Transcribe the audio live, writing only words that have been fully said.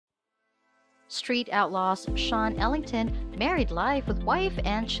Street Outlaws Shawn Ellington married life with wife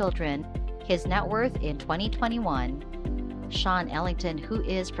and children. His net worth in 2021. Shawn Ellington, who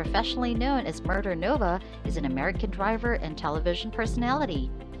is professionally known as Murder Nova, is an American driver and television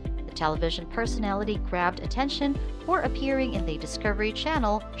personality. The television personality grabbed attention for appearing in the Discovery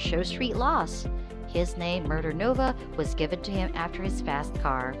Channel show Street Outlaws. His name, Murder Nova, was given to him after his fast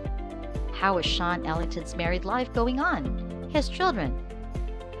car. How is Shawn Ellington's married life going on? His children.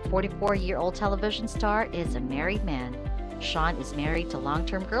 The 44-year-old television star is a married man. Shawn is married to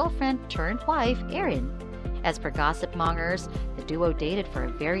long-term girlfriend turned wife, Erin. As per gossip mongers, the duo dated for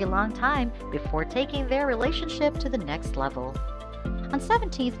a very long time before taking their relationship to the next level. On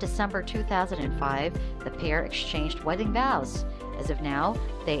 17th December 2005, the pair exchanged wedding vows. As of now,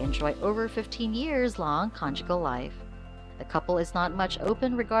 they enjoy over 15 years long conjugal life. The couple is not much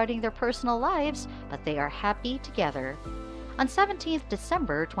open regarding their personal lives, but they are happy together. On 17th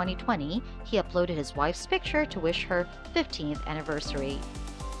December 2020, he uploaded his wife's picture to wish her 15th anniversary.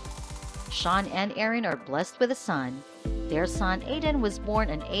 Shawn and Erin are blessed with a son. Their son Aiden was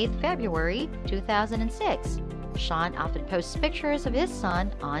born on 8th February 2006. Shawn often posts pictures of his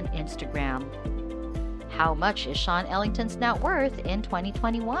son on Instagram. How much is Shawn Ellington's net worth in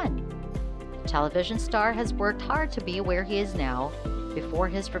 2021? The television star has worked hard to be where he is now. Before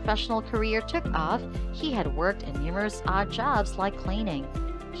his professional career took off, he had worked in numerous odd jobs like cleaning.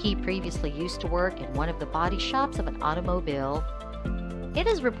 He previously used to work in one of the body shops of an automobile. It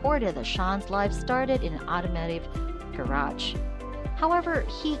is reported that Shawn's life started in an automotive garage. However,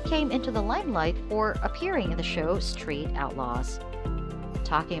 he came into the limelight for appearing in the show Street Outlaws.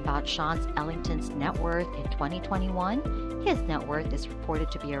 Talking about Shawn Ellington's net worth in 2021, his net worth is reported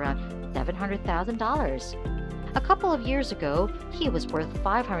to be around $700,000. A couple of years ago, he was worth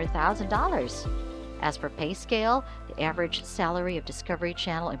 $500,000. As per pay scale, the average salary of Discovery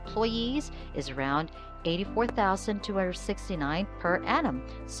Channel employees is around $84,269 per annum,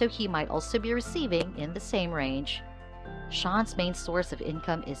 so he might also be receiving in the same range. Shawn's main source of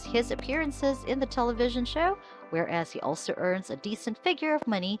income is his appearances in the television show, whereas he also earns a decent figure of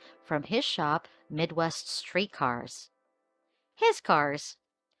money from his shop, Midwest Street Cars. His cars.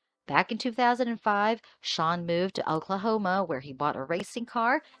 Back in 2005, Shawn moved to Oklahoma where he bought a racing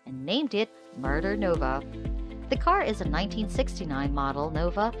car and named it Murder Nova. The car is a 1969 model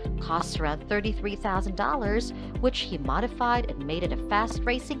Nova, costs around $33,000, which he modified and made it a fast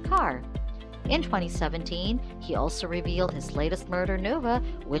racing car. In 2017, he also revealed his latest Murder Nova,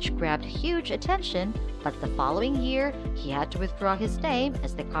 which grabbed huge attention, but the following year, he had to withdraw his name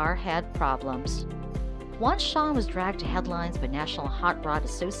as the car had problems. Once Shawn was dragged to headlines by National Hot Rod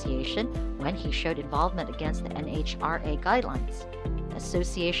Association when he showed involvement against the NHRA guidelines. The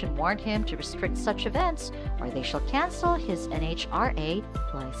association warned him to restrict such events or they shall cancel his NHRA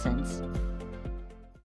license.